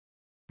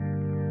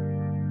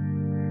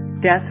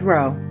Death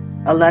Row,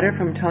 a letter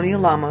from Tony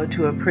Alamo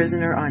to a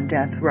prisoner on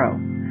death row,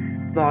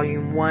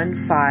 volume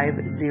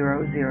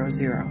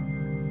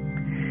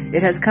 15000.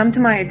 It has come to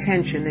my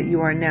attention that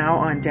you are now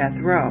on death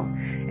row,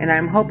 and I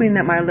am hoping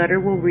that my letter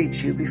will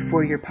reach you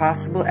before your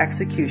possible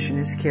execution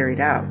is carried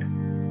out.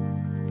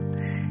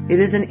 It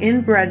is an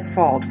inbred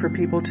fault for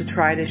people to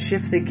try to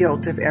shift the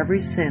guilt of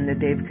every sin that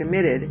they've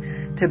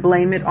committed, to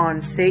blame it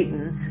on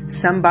Satan,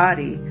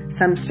 somebody,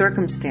 some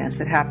circumstance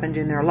that happened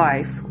in their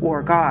life,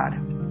 or God.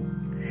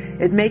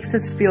 It makes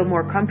us feel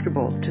more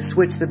comfortable to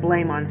switch the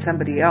blame on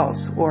somebody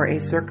else or a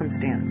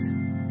circumstance.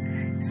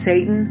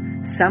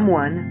 Satan,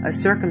 someone, a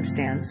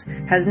circumstance,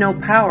 has no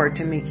power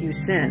to make you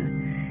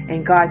sin,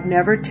 and God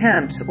never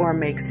tempts or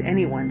makes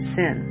anyone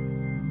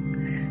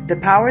sin. The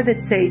power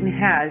that Satan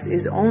has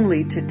is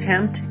only to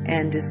tempt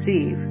and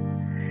deceive.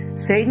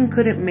 Satan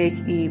couldn't make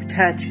Eve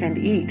touch and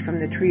eat from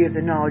the tree of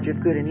the knowledge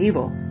of good and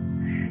evil.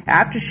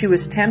 After she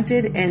was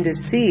tempted and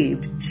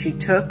deceived, she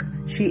took,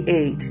 she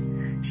ate.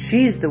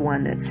 She's the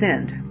one that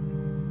sinned.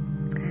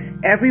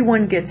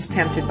 Everyone gets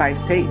tempted by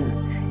Satan,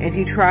 and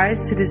he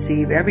tries to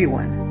deceive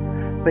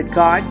everyone. But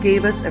God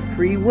gave us a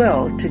free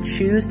will to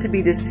choose to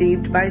be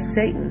deceived by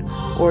Satan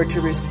or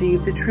to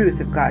receive the truth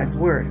of God's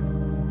Word.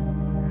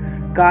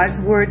 God's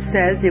Word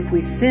says if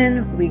we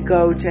sin, we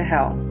go to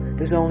hell.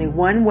 There's only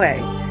one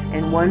way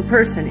and one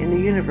person in the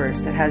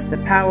universe that has the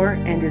power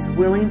and is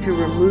willing to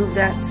remove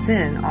that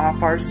sin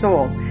off our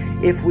soul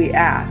if we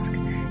ask.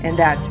 And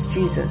that's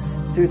Jesus,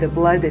 through the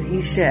blood that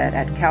he shed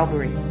at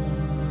Calvary.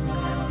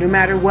 No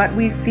matter what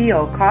we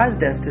feel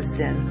caused us to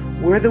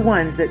sin, we're the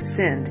ones that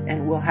sinned,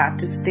 and we'll have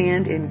to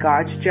stand in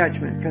God's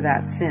judgment for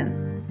that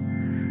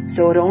sin.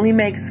 So it only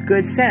makes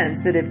good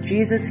sense that if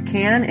Jesus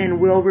can and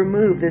will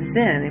remove the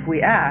sin if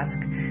we ask,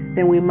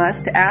 then we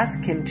must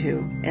ask him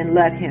to and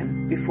let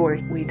him before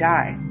we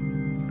die.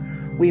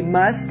 We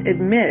must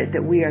admit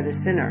that we are the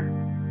sinner.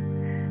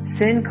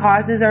 Sin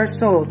causes our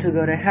soul to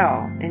go to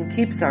hell and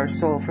keeps our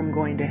soul from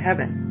going to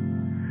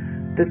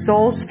heaven. The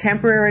soul's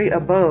temporary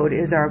abode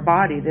is our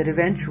body that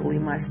eventually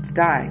must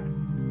die.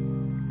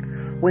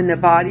 When the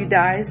body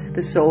dies,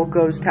 the soul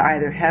goes to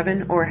either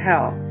heaven or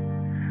hell.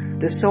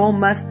 The soul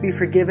must be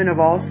forgiven of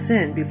all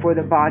sin before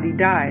the body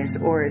dies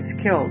or is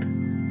killed.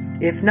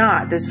 If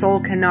not, the soul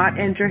cannot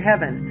enter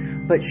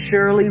heaven, but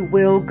surely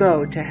will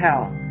go to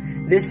hell.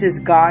 This is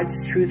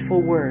God's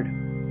truthful word.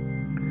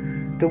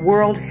 The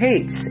world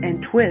hates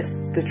and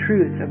twists the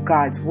truth of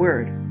God's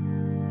Word.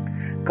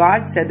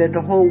 God said that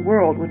the whole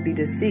world would be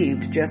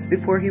deceived just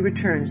before he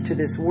returns to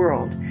this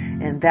world,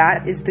 and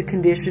that is the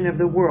condition of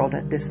the world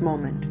at this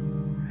moment.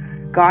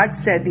 God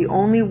said the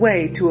only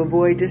way to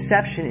avoid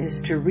deception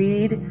is to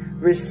read,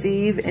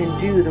 receive, and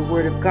do the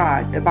Word of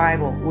God, the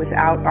Bible,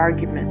 without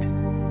argument.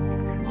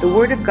 The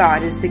Word of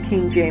God is the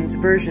King James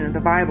Version of the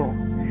Bible.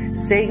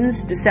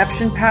 Satan's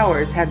deception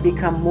powers have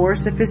become more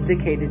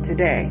sophisticated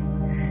today.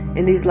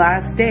 In these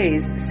last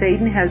days,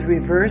 Satan has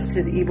reversed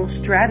his evil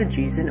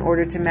strategies in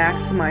order to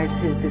maximize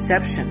his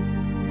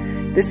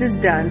deception. This is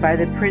done by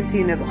the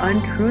printing of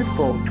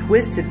untruthful,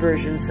 twisted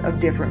versions of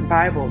different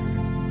Bibles.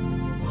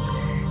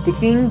 The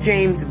King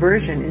James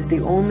Version is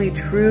the only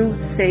true,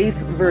 safe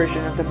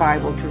version of the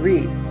Bible to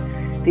read.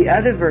 The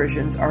other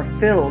versions are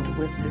filled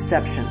with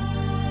deceptions.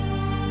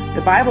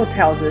 The Bible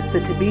tells us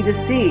that to be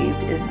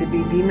deceived is to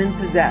be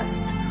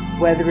demon-possessed,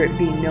 whether it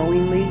be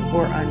knowingly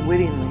or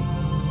unwittingly.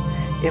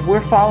 If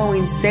we're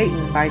following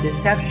Satan by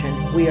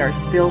deception, we are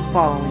still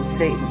following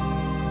Satan.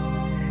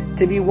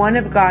 To be one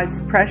of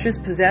God's precious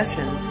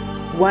possessions,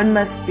 one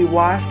must be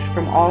washed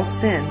from all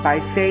sin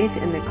by faith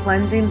in the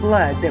cleansing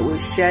blood that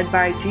was shed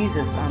by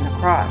Jesus on the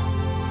cross.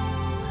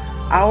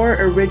 Our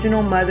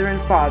original mother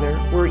and father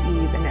were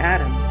Eve and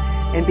Adam,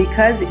 and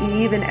because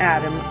Eve and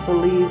Adam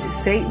believed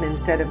Satan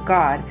instead of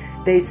God,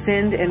 they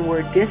sinned and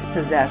were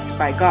dispossessed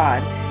by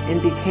God and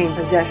became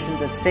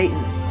possessions of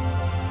Satan.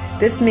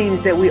 This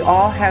means that we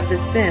all have the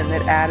sin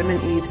that Adam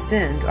and Eve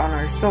sinned on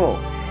our soul,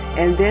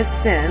 and this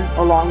sin,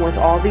 along with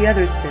all the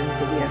other sins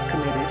that we have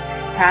committed,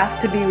 has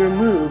to be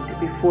removed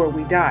before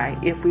we die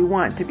if we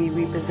want to be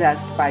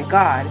repossessed by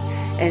God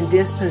and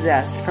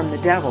dispossessed from the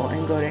devil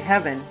and go to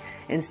heaven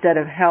instead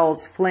of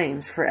hell's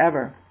flames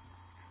forever.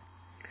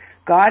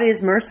 God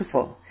is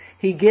merciful.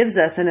 He gives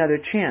us another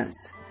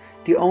chance.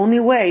 The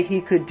only way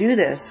he could do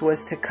this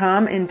was to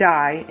come and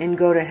die and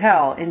go to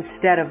hell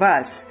instead of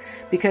us,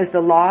 because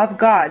the law of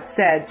God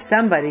said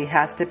somebody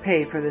has to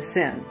pay for the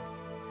sin.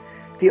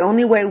 The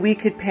only way we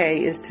could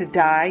pay is to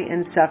die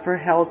and suffer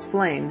hell's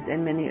flames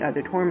and many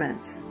other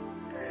torments.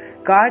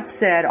 God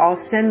said, I'll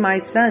send my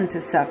son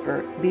to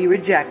suffer, be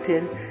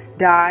rejected,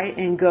 die,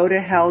 and go to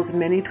hell's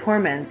many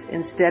torments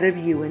instead of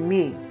you and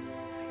me.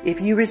 If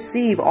you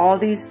receive all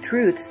these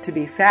truths to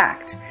be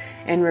fact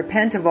and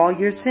repent of all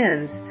your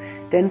sins,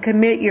 then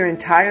commit your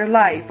entire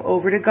life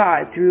over to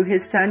God through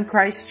his Son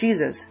Christ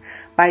Jesus,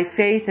 by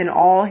faith in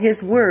all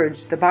his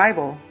words, the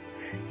Bible.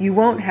 You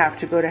won't have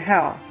to go to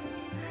hell.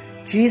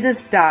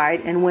 Jesus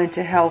died and went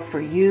to hell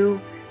for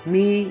you,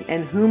 me,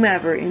 and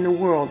whomever in the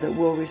world that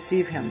will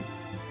receive him.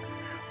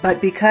 But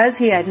because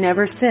he had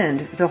never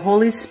sinned, the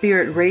Holy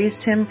Spirit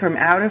raised him from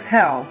out of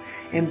hell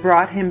and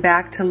brought him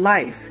back to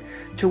life,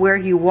 to where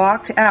he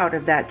walked out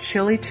of that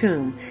chilly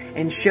tomb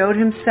and showed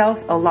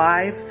himself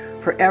alive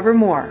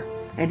forevermore.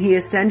 And he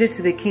ascended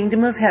to the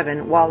kingdom of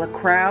heaven, while a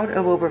crowd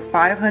of over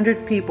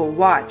 500 people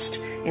watched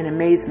in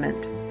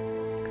amazement.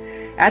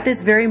 At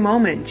this very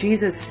moment,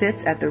 Jesus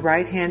sits at the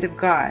right hand of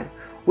God,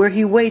 where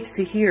he waits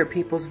to hear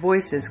people's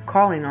voices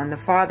calling on the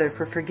Father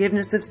for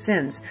forgiveness of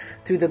sins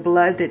through the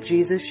blood that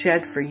Jesus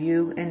shed for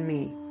you and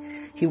me.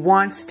 He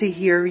wants to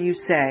hear you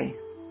say,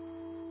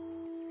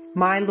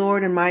 "My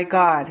Lord and my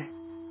God,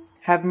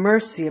 have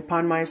mercy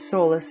upon my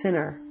soul, a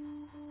sinner.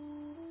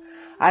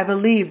 I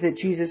believe that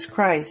Jesus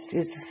Christ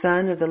is the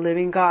Son of the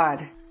living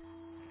God.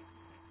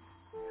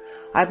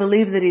 I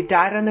believe that he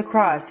died on the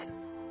cross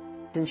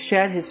and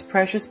shed his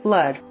precious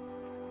blood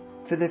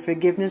for the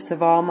forgiveness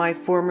of all my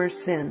former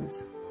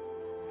sins.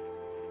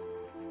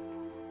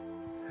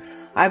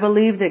 I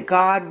believe that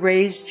God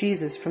raised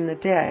Jesus from the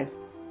dead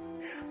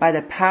by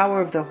the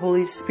power of the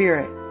Holy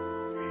Spirit,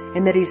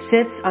 and that he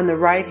sits on the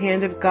right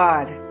hand of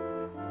God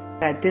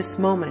at this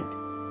moment,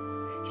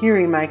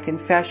 hearing my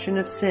confession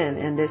of sin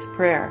and this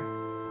prayer.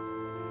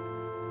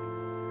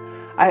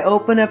 I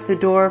open up the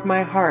door of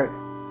my heart,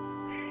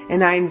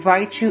 and I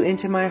invite you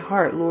into my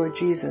heart, Lord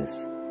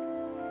Jesus.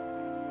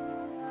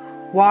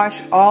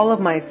 Wash all of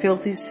my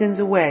filthy sins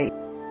away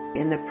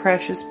in the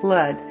precious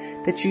blood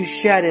that you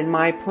shed in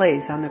my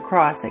place on the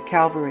cross at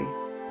Calvary.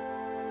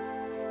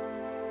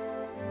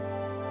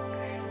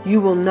 You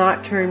will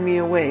not turn me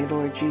away,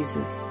 Lord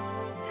Jesus.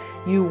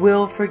 You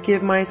will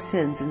forgive my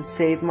sins and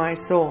save my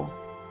soul.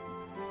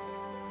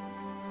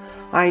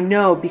 I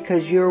know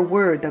because your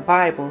word, the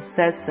Bible,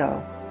 says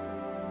so.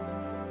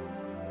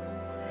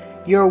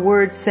 Your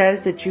word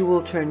says that you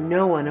will turn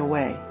no one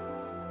away,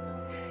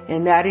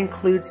 and that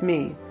includes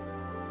me.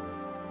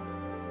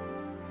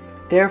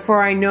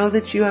 Therefore, I know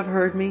that you have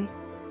heard me,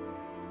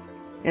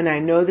 and I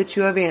know that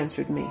you have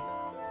answered me,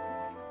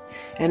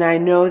 and I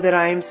know that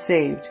I am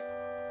saved.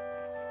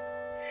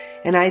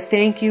 And I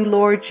thank you,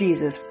 Lord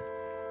Jesus,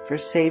 for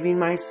saving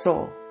my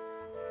soul.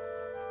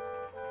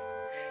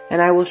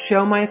 And I will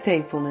show my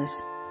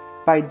thankfulness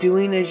by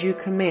doing as you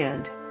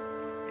command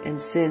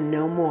and sin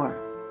no more.